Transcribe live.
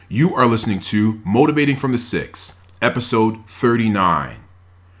You are listening to Motivating from the Six, episode 39.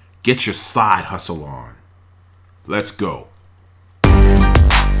 Get your side hustle on. Let's go.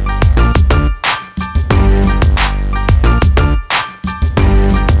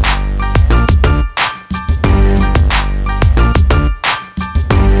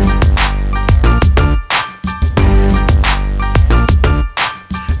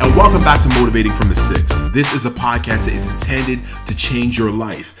 Welcome back to Motivating from the Six. This is a podcast that is intended to change your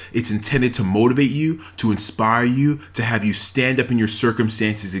life. It's intended to motivate you, to inspire you, to have you stand up in your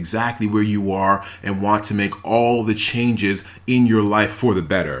circumstances exactly where you are and want to make all the changes in your life for the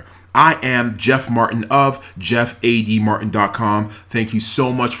better. I am Jeff Martin of JeffADMartin.com. Thank you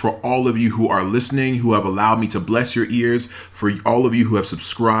so much for all of you who are listening, who have allowed me to bless your ears, for all of you who have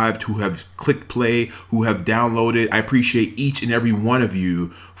subscribed, who have clicked play, who have downloaded. I appreciate each and every one of you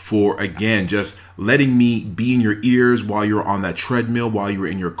for, again, just letting me be in your ears while you're on that treadmill, while you're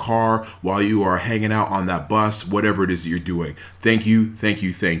in your car, while you are hanging out on that bus, whatever it is that you're doing. Thank you, thank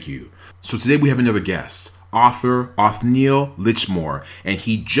you, thank you. So today we have another guest. Author Othniel Lichmore, and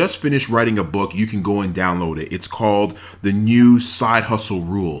he just finished writing a book. You can go and download it. It's called The New Side Hustle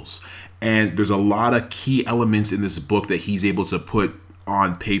Rules, and there's a lot of key elements in this book that he's able to put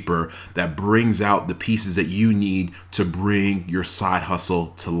on paper that brings out the pieces that you need to bring your side hustle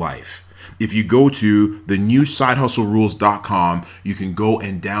to life. If you go to thenewsidehustlerules.com, you can go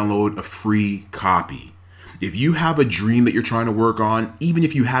and download a free copy. If you have a dream that you're trying to work on, even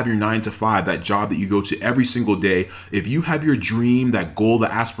if you have your 9 to 5, that job that you go to every single day, if you have your dream, that goal,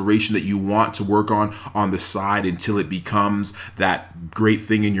 the aspiration that you want to work on the side until it becomes that great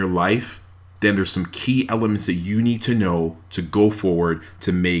thing in your life, then there's some key elements that you need to know to go forward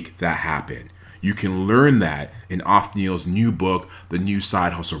to make that happen. You can learn that in Othniel's new book, The New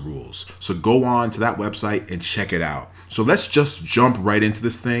Side Hustle Rules. So go on to that website and check it out. So let's just jump right into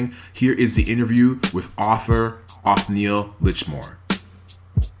this thing. Here is the interview with author Othniel Lichmore.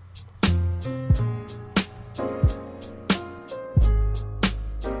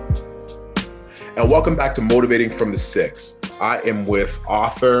 And welcome back to Motivating from the Six. I am with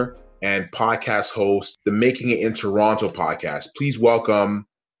author and podcast host, the Making It in Toronto podcast. Please welcome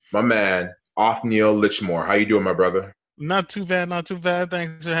my man, Othniel Lichmore. How you doing, my brother? Not too bad, not too bad.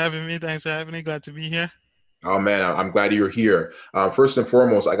 Thanks for having me. Glad to be here. Oh, man, I'm glad you're here. First and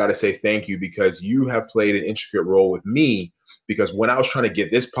foremost, I got to say thank you because you have played an intricate role with me, because when I was trying to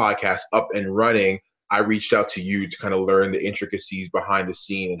get this podcast up and running, I reached out to you to kind of learn the intricacies behind the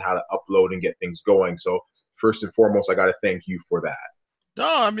scene and how to upload and get things going. So first and foremost, I got to thank you for that. No,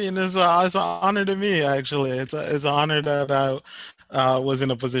 I mean, it's an honor to me, actually. It's an honor that I was in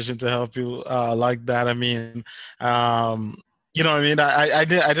a position to help you like that. I mean, you know what I mean? I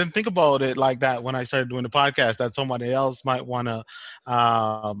didn't think about it like that when I started doing the podcast, that somebody else might want to,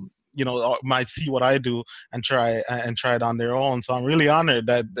 might see what I do and try it on their own. So I'm really honored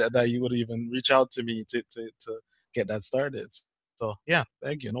that you would even reach out to me to get that started. So yeah,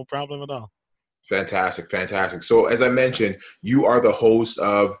 thank you. No problem at all. Fantastic. So as I mentioned, you are the host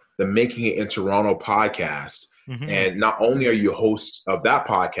of the Making It in Toronto podcast. Mm-hmm. And not only are you host of that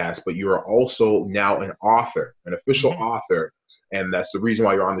podcast, but you are also now an author, an official mm-hmm. author. And that's the reason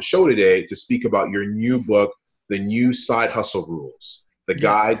why you're on the show today, to speak about your new book, The New Side Hustle Rules, the yes.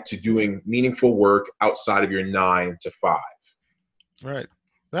 guide to doing meaningful work outside of your 9 to 5. Right.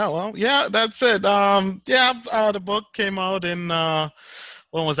 Well, yeah, that's it. The book came out in,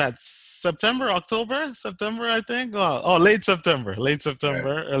 when was that? September, I think. Late September,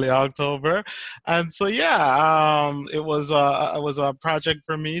 right. Early October. And so, it was a project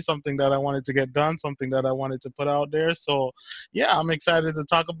for me, something that I wanted to get done, something that I wanted to put out there. So, I'm excited to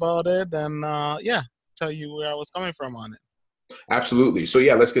talk about it and, tell you where I was coming from on it. Absolutely. So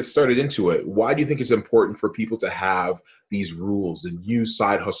let's get started into it. Why do you think it's important for people to have these rules, the new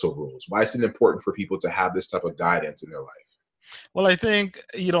side hustle rules? Why is it important for people to have this type of guidance in their life? Well, I think,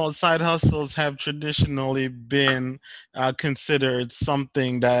 side hustles have traditionally been considered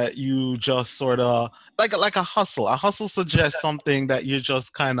something that you just sort of like a hustle. A hustle suggests something that you're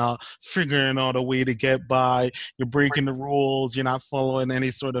just kind of figuring out a way to get by. You're breaking the rules. You're not following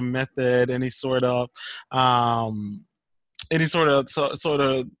any sort of method, any sort of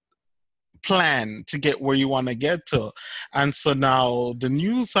plan to get where you want to get to. And so now in the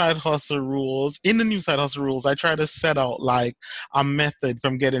new side hustle rules, I try to set out like a method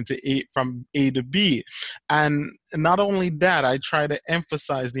from getting from A to B. And not only that, I try to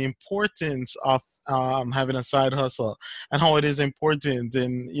emphasize the importance of having a side hustle and how it is important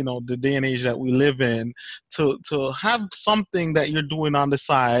in the day and age that we live in to have something that you're doing on the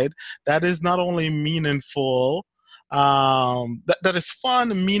side that is not only meaningful that is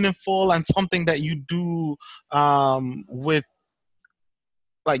fun, meaningful, and something that you do with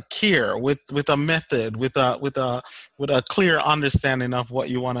like care, with a method, with a clear understanding of what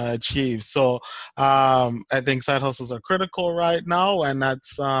you want to achieve. So I think side hustles are critical right now, and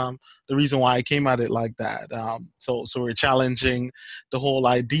that's the reason why I came at it like that. So we're challenging the whole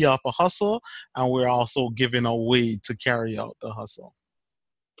idea of a hustle, and we're also giving a way to carry out the hustle.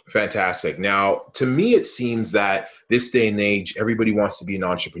 Fantastic. Now, to me, it seems that this day and age, everybody wants to be an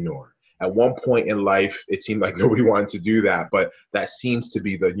entrepreneur. At one point in life, it seemed like nobody wanted to do that, but that seems to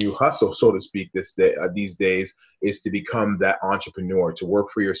be the new hustle, so to speak, these days, is to become that entrepreneur, to work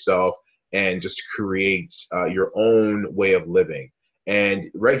for yourself and just create your own way of living. And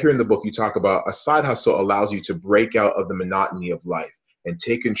right here in the book, you talk about a side hustle allows you to break out of the monotony of life and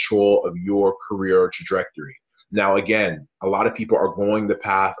take control of your career trajectory. Now, again, a lot of people are going the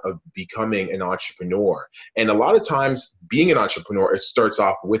path of becoming an entrepreneur. And a lot of times being an entrepreneur, it starts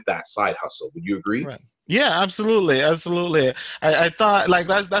off with that side hustle. Would you agree? Right. Yeah, absolutely, absolutely. I thought like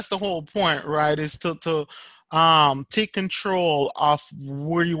that's the whole point, right? Is to take control of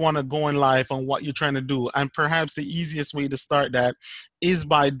where you want to go in life and what you're trying to do. And perhaps the easiest way to start that is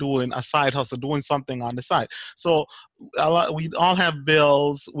by doing a side hustle, doing something on the side. So we all have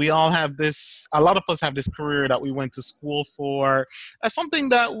bills. We all have this. A lot of us have this career that we went to school for. As something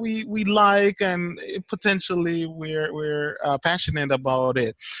that we like, and potentially we're passionate about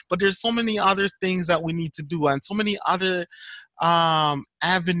it. But there's so many other things that we need to do, and so many other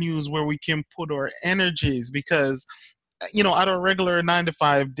avenues where we can put our energies, because at a regular 9 to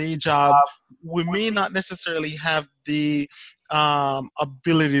 5 day job, we may not necessarily have the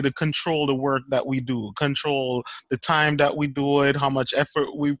ability to control the work that we do, control the time that we do it, how much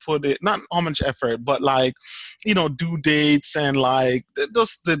effort we put it, not how much effort, but like, due dates, and like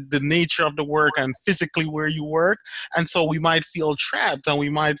just the nature of the work and physically where you work. And so we might feel trapped, and we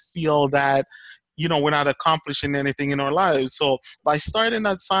might feel that we're not accomplishing anything in our lives. So by starting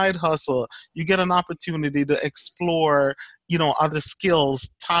that side hustle, you get an opportunity to explore, other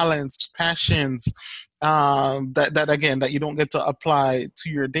skills, talents, passions, that again, that you don't get to apply to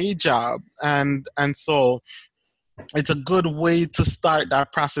your day job. And so it's a good way to start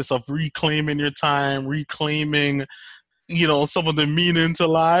that process of reclaiming your time, reclaiming some of the meaning to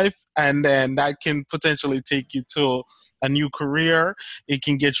life, and then that can potentially take you to a new career. It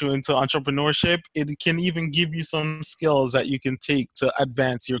can get you into entrepreneurship. It can even give you some skills that you can take to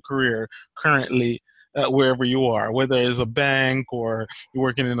advance your career currently, wherever you are, whether it's a bank, or you're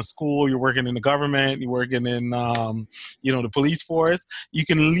working in a school, you're working in the government, you're working in the police force. You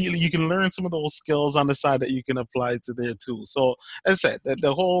can learn some of those skills on the side that you can apply to there too. So as I said,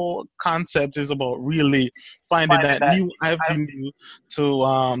 the whole concept is about really finding that new avenue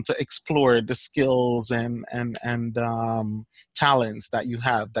to explore the skills and talents that you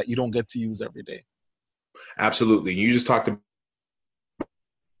have that you don't get to use every day. Absolutely. You just talked about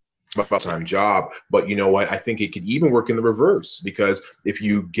time job, but you know what? I think it could even work in the reverse, because if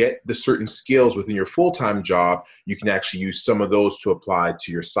you get the certain skills within your full-time job, you can actually use some of those to apply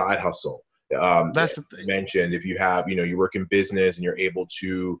to your side hustle. That's the thing. Mentioned, if you have, you work in business and you're able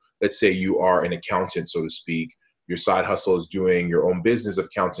to, let's say you are an accountant, so to speak, your side hustle is doing your own business of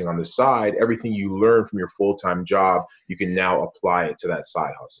accounting on the side. Everything you learn from your full-time job, you can now apply it to that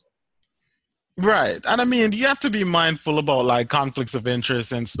side hustle. Right. And I mean, you have to be mindful about like conflicts of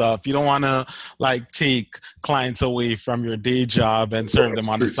interest and stuff. You don't want to like take clients away from your day job and serve them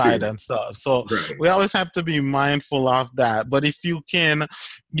on the side and stuff. So we always have to be mindful of that. But if you can,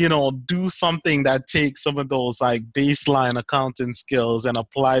 do something that takes some of those like baseline accounting skills and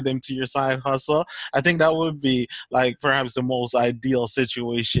apply them to your side hustle, I think that would be like perhaps the most ideal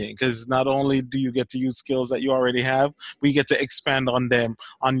situation, because not only do you get to use skills that you already have, we get to expand on them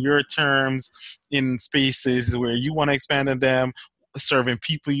on your terms, in spaces where you want to expand on them, serving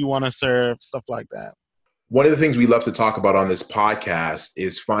people you want to serve, stuff like that. One of the things we love to talk about on this podcast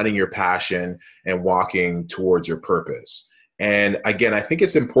is finding your passion and walking towards your purpose. And again, I think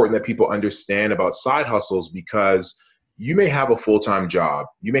it's important that people understand about side hustles, because you may have a full-time job.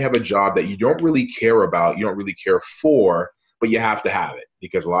 You may have a job that you don't really care about, you don't really care for, but you have to have it,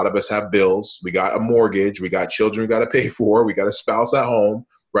 because a lot of us have bills. We got a mortgage, we got children we got to pay for, we got a spouse at home.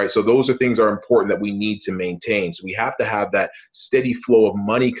 Right. So those are things that are important that we need to maintain. So we have to have that steady flow of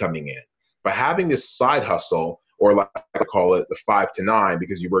money coming in. But having this side hustle, or like I call it the 5 to 9,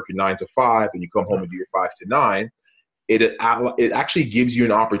 because you work your 9 to 5 and you come home and do your 5 to 9, it actually gives you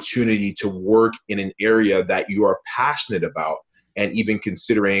an opportunity to work in an area that you are passionate about, and even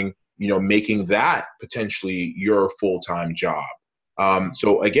considering, making that potentially your full-time job.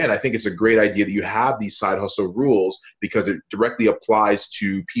 So again, I think it's a great idea that you have these side hustle rules because it directly applies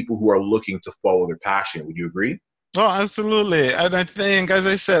to people who are looking to follow their passion. Would you agree? Oh, absolutely. And I think, as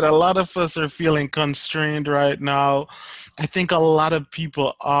I said, a lot of us are feeling constrained right now. I think a lot of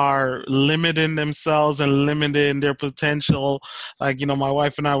people are limiting themselves and limiting their potential. Like, my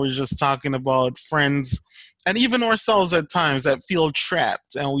wife and I were just talking about friends and even ourselves at times that feel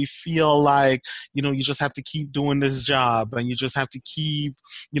trapped, and we feel like, you just have to keep doing this job, and you just have to keep,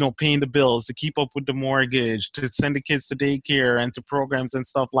 paying the bills, to keep up with the mortgage, to send the kids to daycare and to programs and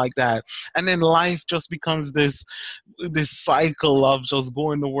stuff like that. And then life just becomes this cycle of just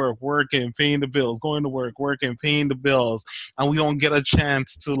going to work, working, paying the bills, going to work, working, paying the bills, and we don't get a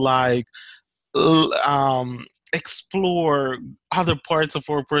chance to like explore other parts of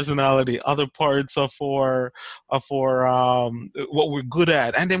our personality, other parts of our what we're good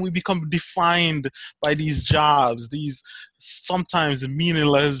at, and then we become defined by these jobs, these sometimes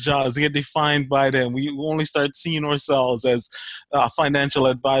meaningless jobs. We get defined by them. We only start seeing ourselves as financial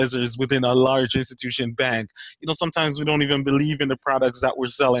advisors within a large institution bank. Sometimes we don't even believe in the products that we're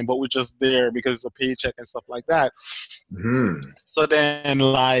selling, but we're just there because it's a paycheck and stuff like that. Hmm. So then,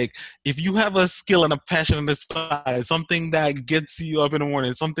 like, if you have a skill and a passion on the side, something that gets you up in the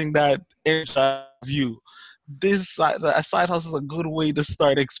morning, something that energizes you, a side hustle is a good way to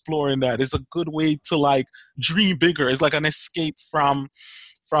start exploring that. It's a good way to like dream bigger. It's like an escape from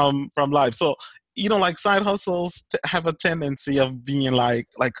life. So like side hustles have a tendency of being like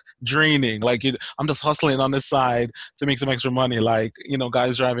draining. Like I'm just hustling on the side to make some extra money. Like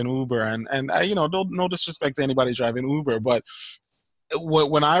guys driving Uber, and don't, no disrespect to anybody driving Uber, but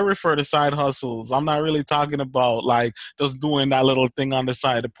when I refer to side hustles, I'm not really talking about like just doing that little thing on the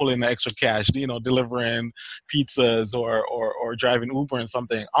side to pull in the extra cash, delivering pizzas or driving Uber and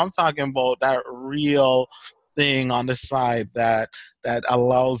something. I'm talking about that real thing on the side that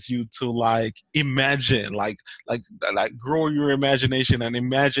allows you to like imagine, like grow your imagination and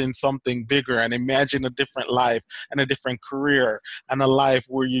imagine something bigger and imagine a different life and a different career and a life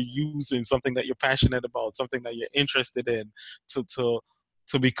where you're using something that you're passionate about, something that you're interested in to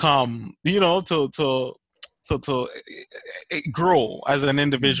become, to grow as an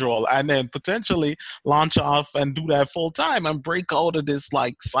individual, and then potentially launch off and do that full time and break out of this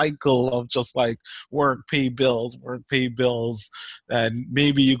like cycle of just like work, pay bills, and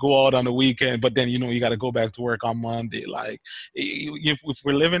maybe you go out on the weekend, but then you got to go back to work on Monday. Like if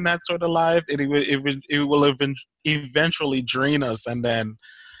we're living that sort of life, it will eventually drain us, and then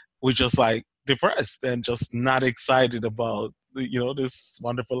we're just like depressed and just not excited about this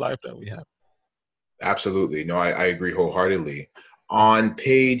wonderful life that we have. Absolutely. No, I agree wholeheartedly. On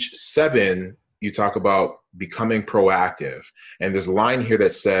page 7, you talk about becoming proactive. And there's a line here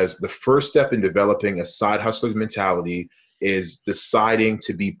that says the first step in developing a side hustler's mentality is deciding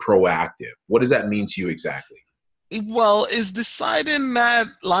to be proactive. What does that mean to you exactly? Well, it's deciding that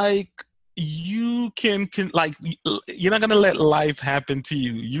like you can like you're not gonna let life happen to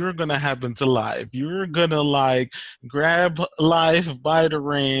you. You're gonna happen to life. You're gonna like grab life by the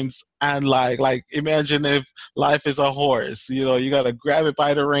reins and like imagine if life is a horse. You gotta grab it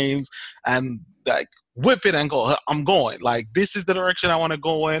by the reins and like whip it and go. I'm going. Like this is the direction I want to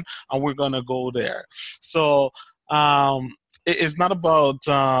go in, and we're gonna go there. So it's not about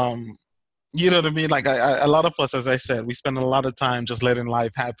you know what I mean? Like a lot of us, as I said, we spend a lot of time just letting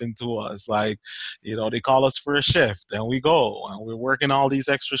life happen to us. Like, they call us for a shift and we go and we're working all these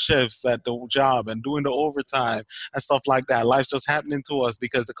extra shifts at the job and doing the overtime and stuff like that. Life's just happening to us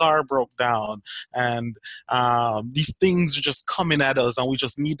because the car broke down, and these things are just coming at us and we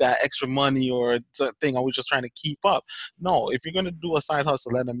just need that extra money or thing, and we're just trying to keep up. No, if you're going to do a side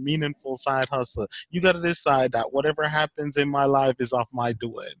hustle and a meaningful side hustle, you got to decide that whatever happens in my life is off my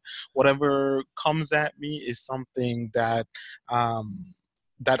doing. Whatever comes at me is something that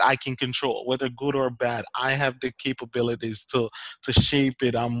I can control, whether good or bad. I have the capabilities to shape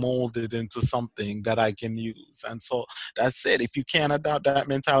it and mold it into something that I can use. And so that's it. If you can't adopt that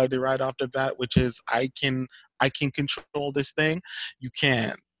mentality right off the bat, which is I can control this thing, you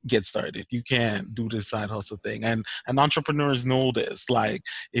can't get started. You can't do this side hustle thing. And entrepreneurs know this. Like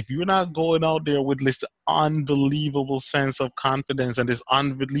if you're not going out there with this unbelievable sense of confidence and this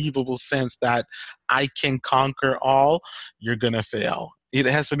unbelievable sense that I can conquer all, you're gonna fail. It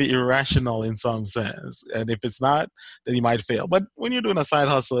has to be irrational in some sense. And if it's not, then you might fail. But when you're doing a side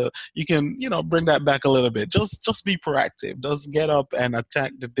hustle, you can, bring that back a little bit. Just be proactive. Just get up and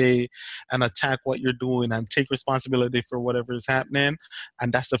attack the day and attack what you're doing and take responsibility for whatever is happening.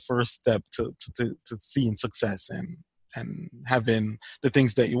 And that's the first step to seeing success and having the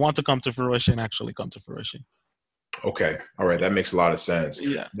things that you want to come to fruition actually come to fruition. Okay. All right. That makes a lot of sense.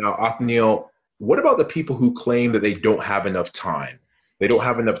 Yeah. Now, Othniel, what about the people who claim that they don't have enough time? They don't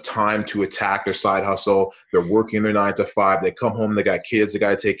have enough time to attack their side hustle. They're working their 9 to 5. They come home, they got kids they got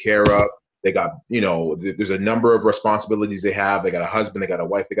to take care of. They got, there's a number of responsibilities they have. They got a husband, they got a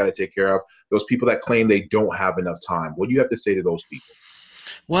wife they got to take care of. Those people that claim they don't have enough time, what do you have to say to those people?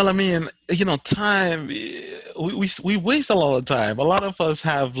 Well, I mean, time, we waste a lot of time. A lot of us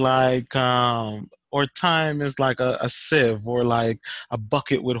have like, or time is like a sieve or like a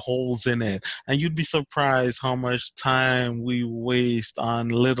bucket with holes in it. And you'd be surprised how much time we waste on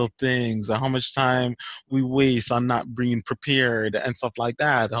little things, or how much time we waste on not being prepared and stuff like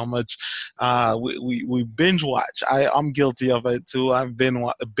that. How much we binge watch. I'm guilty of it too. I've been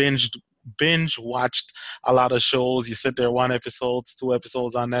binge watched a lot of shows. You sit there 1 episode, 2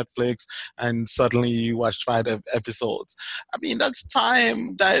 episodes on Netflix, and suddenly you watch 5 episodes. I mean, that's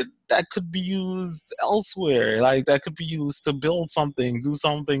time that could be used elsewhere. Like that could be used to build something, do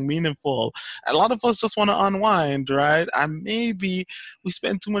something meaningful. A lot of us just want to unwind, right? And maybe we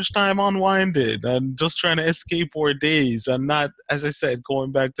spend too much time unwinding and just trying to escape our days, and not, as I said,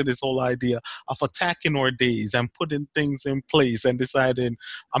 going back to this whole idea of attacking our days and putting things in place and deciding,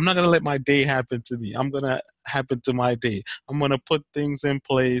 I'm not going to let my day happen to me. I'm going to happen to my day. I'm going to put things in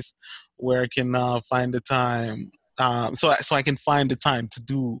place where I can find the time. So I can find the time to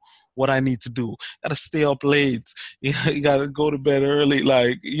do what I need to do. Gotta stay up late. You gotta go to bed early.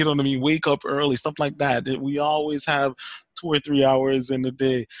 Like, you know what I mean? Wake up early, stuff like that. We always have 2 or 3 hours in the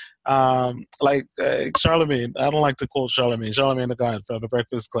day. Like Charlemagne, I don't like to quote Charlemagne the God from the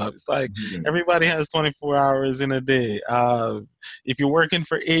Breakfast Club. It's like everybody has 24 hours in a day. If you're working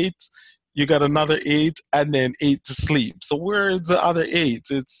for 8, you got another 8 and then 8 to sleep. So where's the other 8?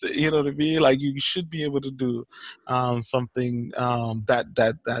 It's, you know what I mean? Like you should be able to do something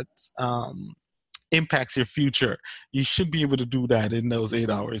that impacts your future. You should be able to do that in those 8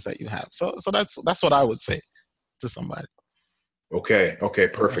 hours that you have. So that's what I would say to somebody. Okay,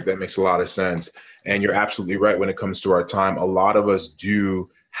 perfect. That makes a lot of sense. And you're absolutely right when it comes to our time. A lot of us do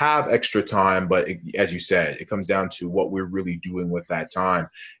have extra time, but as you said, it comes down to what we're really doing with that time.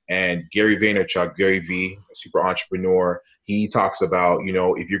 And Gary Vaynerchuk, Gary V, a super entrepreneur, he talks about,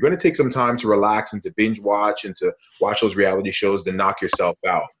 if you're going to take some time to relax and to binge watch and to watch those reality shows, then knock yourself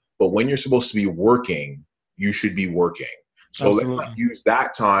out. But when you're supposed to be working, you should be working. So Absolutely. Let's not use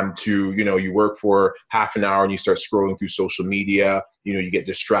that time to, you work for half an hour and you start scrolling through social media, you get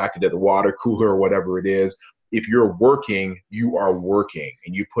distracted at the water cooler or whatever it is. If you're working, you are working,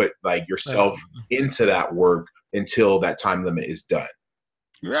 and you put like yourself into that work until that time limit is done.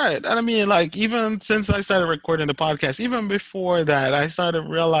 Right. And I mean, like, even since I started recording the podcast, even before that, I started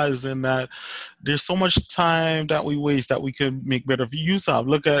realizing that there's so much time that we waste that we could make better use of.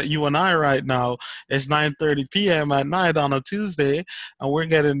 Look at you and I right now. It's 9:30 p.m. at night on a Tuesday, and we're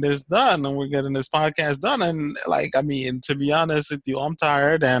getting this done, and we're getting this podcast done. And like, I mean, to be honest with you, I'm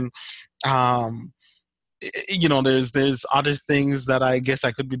tired, and there's other things that I guess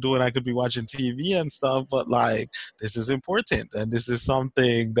I could be doing. I could be watching TV and stuff, but like, this is important, and this is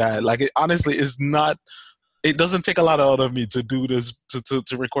something that, like, it honestly is not. It doesn't take a lot out of me to do this, to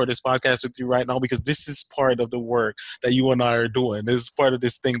record this podcast with you right now, because this is part of the work that you and I are doing. This is part of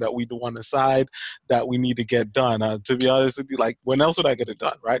this thing that we do on the side that we need to get done. To be honest with you, like, when else would I get it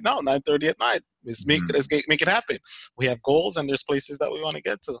done? Right now, 9:30 at night. Let's make it happen. We have goals, and there's places that we want to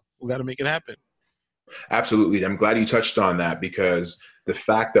get to. We got to make it happen. Absolutely. I'm glad you touched on that, because the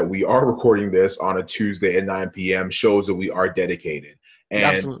fact that we are recording this on a Tuesday at 9 p.m. shows that we are dedicated. And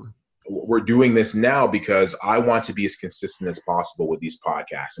Absolutely. We're doing this now because I want to be as consistent as possible with these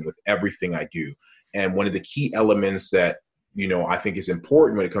podcasts and with everything I do. And one of the key elements that, I think is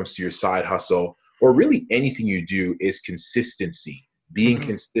important when it comes to your side hustle, or really anything you do, is consistency, being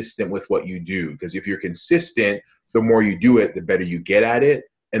consistent with what you do. Because if you're consistent, the more you do it, the better you get at it.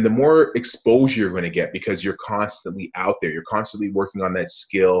 And the more exposure you're going to get, because you're constantly out there. You're constantly working on that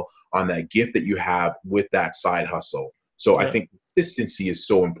skill, on that gift that you have with that side hustle. So I think consistency is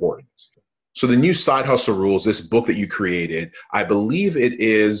so important. So the new Side Hustle Rules, this book that you created, I believe it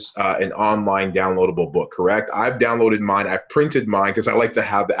is an online downloadable book, correct? I've downloaded mine. I've printed mine because I like to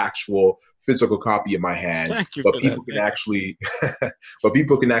have the actual physical copy in my hand. Thank you but for people that. Can actually, but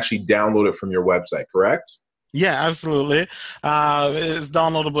people can actually download it from your website, correct? Yeah, absolutely. It's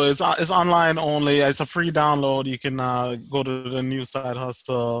downloadable. It's online only. It's a free download. You can go to the new Side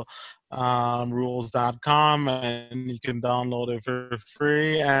Hustle rules.com, and you can download it for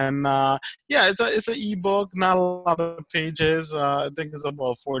free. And yeah, it's an ebook, not a lot of pages. I think it's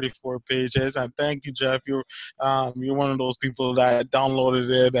about 44 pages. And thank you, Jeff. You're one of those people that downloaded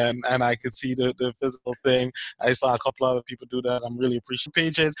it, and I could see the physical thing. I saw a couple other people do that. I'm really appreciative.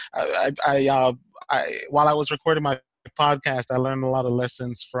 Pages. While I was recording my podcast, I learned a lot of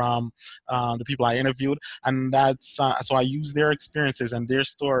lessons from the people I interviewed, and that's so I use their experiences and their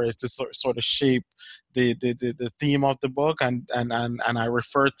stories to sort of shape the theme of the book, and I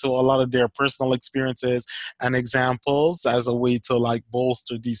refer to a lot of their personal experiences and examples as a way to like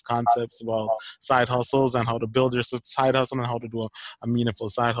bolster these concepts about side hustles and how to build your side hustle and how to do a meaningful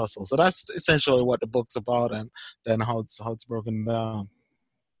side hustle. So that's essentially what the book's about, and then how it's broken down.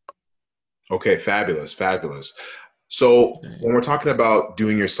 Okay, fabulous, fabulous. So when we're talking about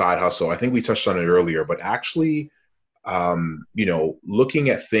doing your side hustle, I think we touched on it earlier, but actually, looking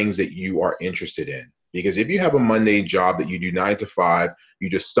at things that you are interested in. Because if you have a Monday job that you do 9 to 5, you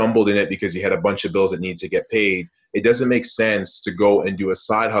just stumbled in it because you had a bunch of bills that need to get paid, it doesn't make sense to go and do a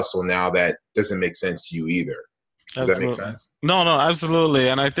side hustle now that doesn't make sense to you either. Does that make sense? No, absolutely.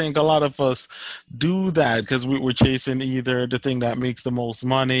 And I think a lot of us do that because we're chasing either the thing that makes the most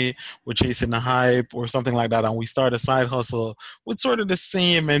money, we're chasing the hype or something like that. And we start a side hustle with sort of the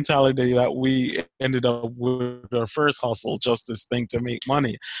same mentality that we ended up with our first hustle, just this thing to make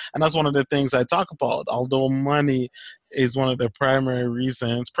money. And that's one of the things I talk about. Although money is one of the primary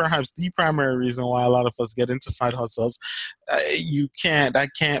reasons, perhaps the primary reason why a lot of us get into side hustles, that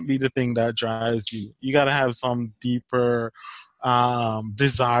can't be the thing that drives you. You got to have some deeper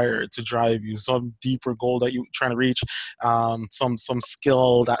desire to drive you, some deeper goal that you're trying to reach, some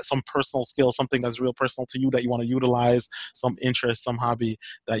skill, some personal skill, something that's real personal to you that you want to utilize, some interest, some hobby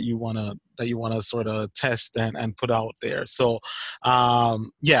that you want to sort of test and put out there. So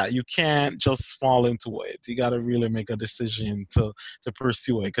yeah, you can't just fall into it. You got to really make a decision to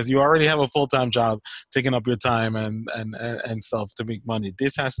pursue it, because you already have a full-time job taking up your time and stuff to make money.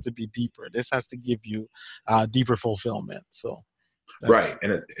 This has to be deeper. This has to give you deeper fulfillment. So right.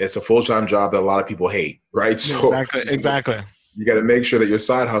 And it's a full-time job that a lot of people hate, right? So exactly. You got to make sure that your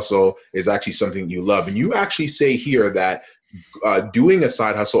side hustle is actually something you love. And you actually say here that doing a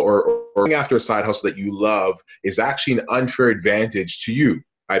side hustle or going after a side hustle that you love is actually an unfair advantage to you,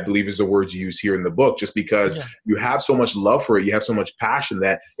 I believe is the words you use here in the book, just because you have so much love for it, you have so much passion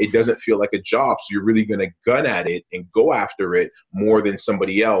that it doesn't feel like a job. So you're really going to gun at it and go after it more than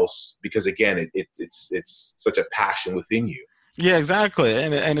somebody else, because again, it's such a passion within you. Yeah, exactly,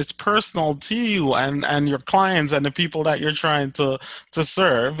 and it's personal to you and your clients and the people that you're trying to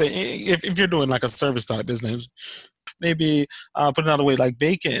serve. If you're doing like a service type business, maybe put another way, like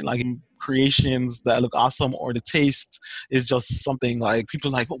baking, like creations that look awesome, or the taste is just something like people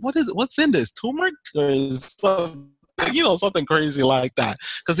are like, what's in this, turmeric or something, something crazy like that,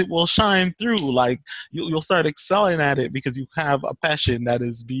 because it will shine through. Like you'll start excelling at it because you have a passion that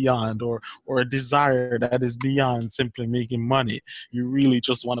is beyond, or a desire that is beyond simply making money. You really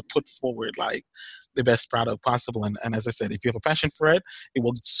just want to put forward like the best product possible, and as I said, if you have a passion for it, it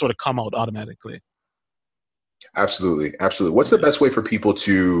will sort of come out automatically. Absolutely. What's the best way for people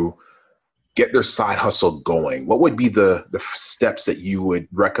to get their side hustle going? What would be the steps that you would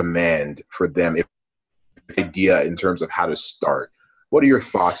recommend for them, if idea in terms of how to start? What are your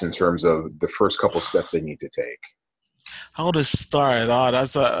thoughts in terms of the first couple steps they need to take? How to start?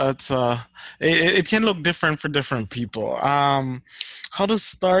 Oh, it can look different for different people. How to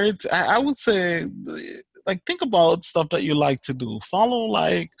start? I would say, like, think about stuff that you like to do. Follow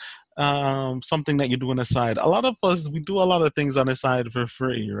like something that you do on the side. A lot of us, we do a lot of things on the side for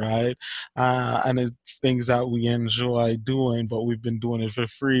free, right? And it's things that we enjoy doing, but we've been doing it for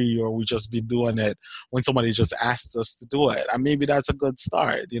free, or we just be doing it when somebody just asked us to do it. And maybe that's a good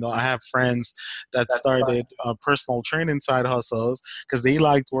start. I have friends that started personal training side hustles because they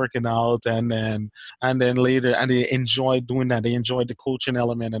liked working out, and then later, and they enjoyed doing that. They enjoyed the coaching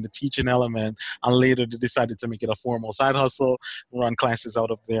element and the teaching element, and later they decided to make it a formal side hustle, run classes out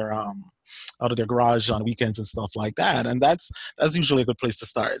of their garage on weekends and stuff like that. And that's usually a good place to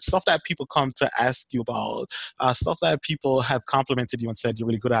start. Stuff that people come to ask you about, stuff that people have complimented you and said you're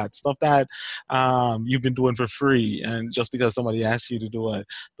really good at, stuff that you've been doing for free, and just because somebody asked you to do it.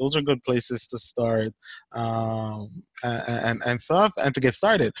 Those are good places to start, and stuff, and to get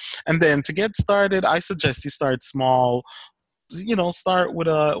started. And then to get started, I suggest you start small. Start with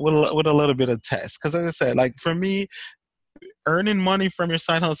a little bit of test, because as I said, like for me, earning money from your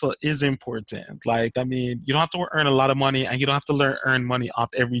side hustle is important. Like, I mean, you don't have to earn a lot of money, and you don't have to earn money off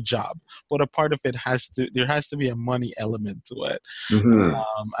every job. But a part of it there has to be a money element to it. Hmm.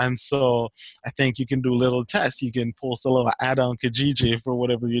 And so I think you can do little tests. You can post a little ad on Kijiji for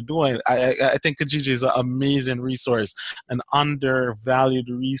whatever you're doing. I think Kijiji is an amazing resource, an undervalued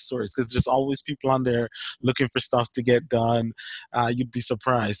resource, because there's always people on there looking for stuff to get done. You'd be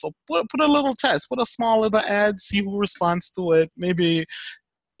surprised. So put a little test, put a small little ad, see who responds to it. Maybe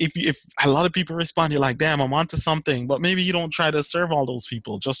if a lot of people respond, you're like, damn, I'm onto something. But maybe you don't try to serve all those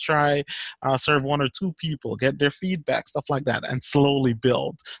people. Just try serve one or two people, get their feedback, stuff like that, and slowly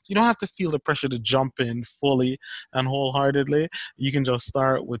build. So you don't have to feel the pressure to jump in fully and wholeheartedly. You can just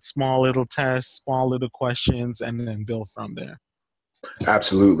start with small little tests, small little questions, and then build from there.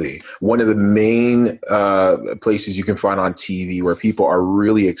 Absolutely. One of the main places you can find on TV where people are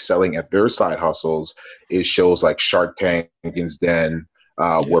really excelling at their side hustles is shows like Shark Tank, Lincoln's Den,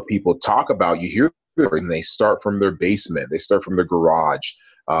 where people talk about, you hear, and they start from their basement, they start from their garage,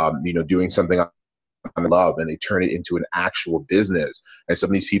 doing something on love, and they turn it into an actual business. And some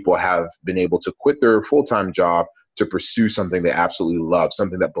of these people have been able to quit their full-time job to pursue something they absolutely love,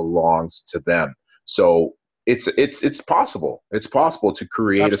 something that belongs to them. So it's possible. It's possible to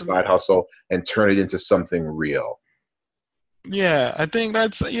create Absolutely. a side hustle and turn it into something real. Yeah, I think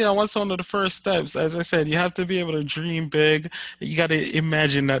that's, what's one of the first steps. As I said, you have to be able to dream big. You got to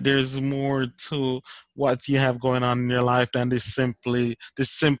imagine that there's more to what you have going on in your life than this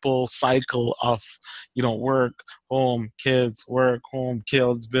simple cycle of, work, home, kids, work, home,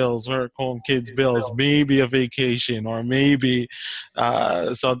 kids, bills, work, home, kids, bills, maybe a vacation or maybe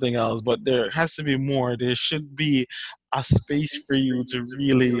something else. But there has to be more. There should be a space for you to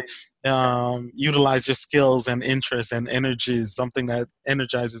really utilize your skills and interests and energies, something that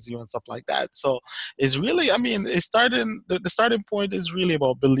energizes you and stuff like that. So it's really, I mean, the starting point is really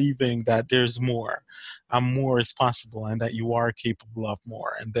about believing that there's more, and more is possible, and that you are capable of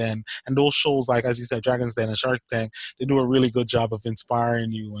more. And those shows, like, as you said, Dragon's Den and Shark Tank, they do a really good job of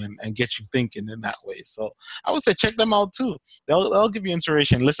inspiring you and get you thinking in that way. So I would say check them out too. They'll give you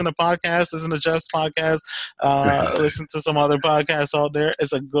inspiration. Listen to podcasts, listen to Jeff's podcast, listen to some other podcasts out there.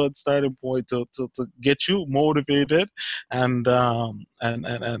 It's a good starting point to get you motivated and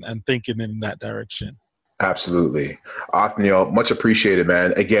thinking in that direction. Absolutely. Othniel, much appreciated,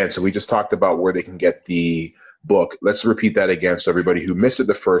 man. Again, so we just talked about where they can get the book. Let's repeat that again so everybody who missed it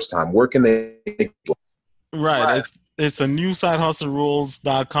the first time, where can they? Right. It's the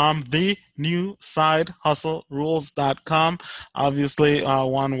newsidehustlerules.com, the newsidehustlerules.com. Obviously,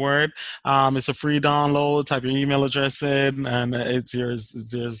 one word. It's a free download. Type your email address in, and it's yours.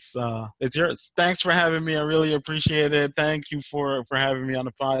 It's yours. Thanks for having me. I really appreciate it. Thank you for having me on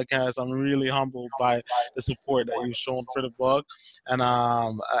the podcast. I'm really humbled by the support that you've shown for the book. And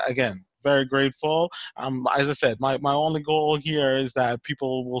again, very grateful. As I said, my only goal here is that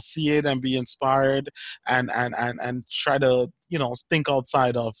people will see it and be inspired and try to, think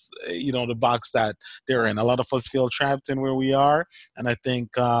outside of, the box that they're in. A lot of us feel trapped in where we are. And I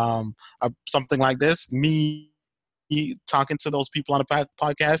think something like this, me talking to those people on the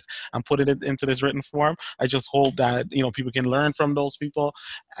podcast and putting it into this written form, I just hope that, people can learn from those people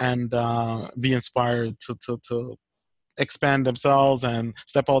and be inspired to expand themselves and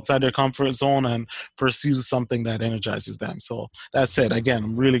step outside their comfort zone and pursue something that energizes them. So that's it. Again,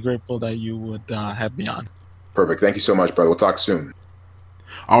 I'm really grateful that you would have me on. Perfect. Thank you so much, brother. We'll talk soon.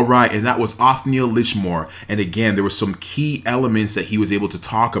 All right, and that was Othniel Lichmore. And again, there were some key elements that he was able to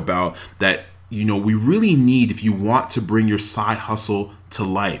talk about that, we really need if you want to bring your side hustle to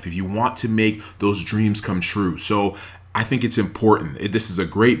life, if you want to make those dreams come true. So I think it's important. This is a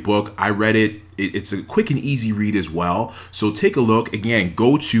great book. I read it. It's a quick and easy read as well. So take a look. Again,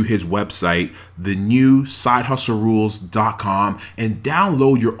 go to his website, thenewsidehustlerules.com, and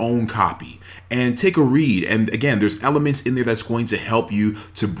download your own copy and take a read. And again, there's elements in there that's going to help you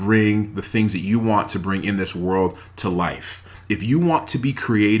to bring the things that you want to bring in this world to life. If you want to be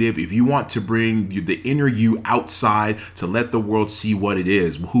creative, if you want to bring the inner you outside to let the world see what it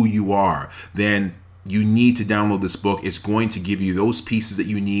is, who you are, then you need to download this book. It's going to give you those pieces that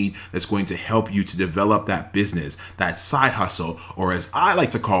you need that's going to help you to develop that business, that side hustle, or as I like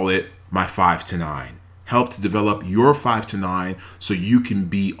to call it, my 5 to 9. Help to develop your 5 to 9 so you can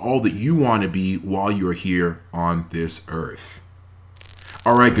be all that you want to be while you're here on this earth.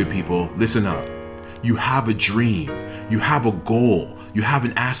 All right, good people, listen up. You have a dream. You have a goal. You have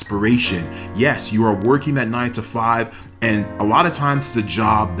an aspiration. Yes, you are working that 9 to 5. And a lot of times it's a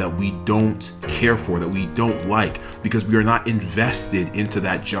job that we don't care for, that we don't like, because we are not invested into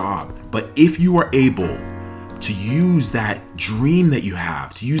that job. But if you are able to use that dream that you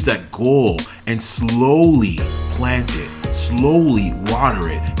have, to use that goal and slowly plant it, slowly water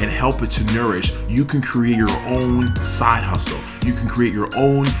it, and help it to nourish, you can create your own side hustle. You can create your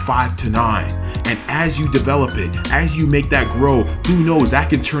own 5 to 9. And as you develop it, as you make that grow, who knows, that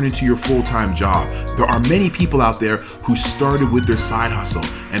can turn into your full-time job. There are many people out there who started with their side hustle,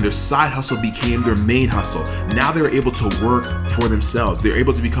 and their side hustle became their main hustle. Now they're able to work for themselves. They're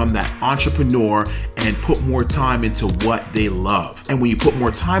able to become that entrepreneur and put more time into what they love. And when you put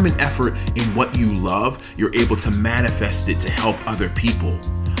more time and effort in what you love, you're able to manifest it to help other people.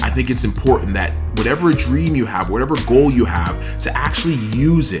 I think it's important that whatever dream you have, whatever goal you have, to actually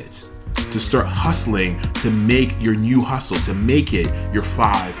use it to start hustling, to make your new hustle, to make it your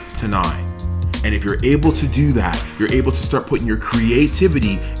 5 to 9. And if you're able to do that, you're able to start putting your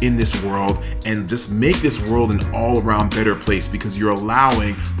creativity in this world and just make this world an all-around better place, because you're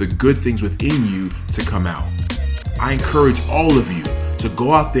allowing the good things within you to come out. I encourage all of you to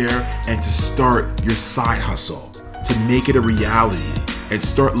go out there and to start your side hustle, to make it a reality, and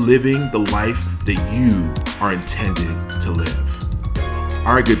start living the life that you are intended to live.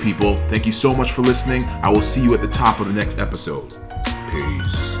 All right, good people, thank you so much for listening. I will see you at the top of the next episode.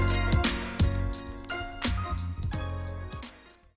 Peace.